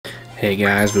Hey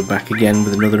guys, we're back again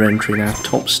with another entry in our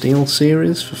Top Steel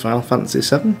series for Final Fantasy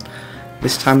VII.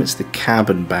 This time it's the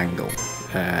Carbon Bangle,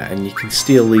 and you can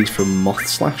steal these from Moth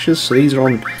slashers. So these are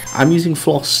on, I'm using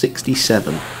floor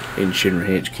 67 in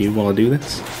Shinra HQ while I do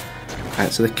this.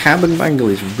 So the Carbon Bangle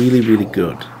is really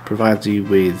good. Provides you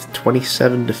with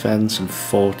 27 defense and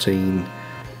 14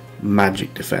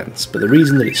 magic defense. But the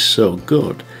reason that it's so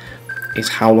good is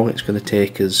how long it's going to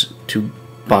take us to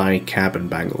buy Carbon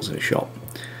Bangles in a shop.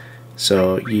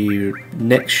 So your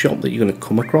next shop that you're going to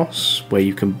come across where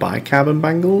you can buy Carbon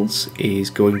Bangles is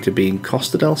going to be in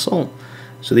Costa del Sol.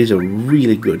 So these are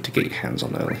really good to get your hands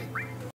on early.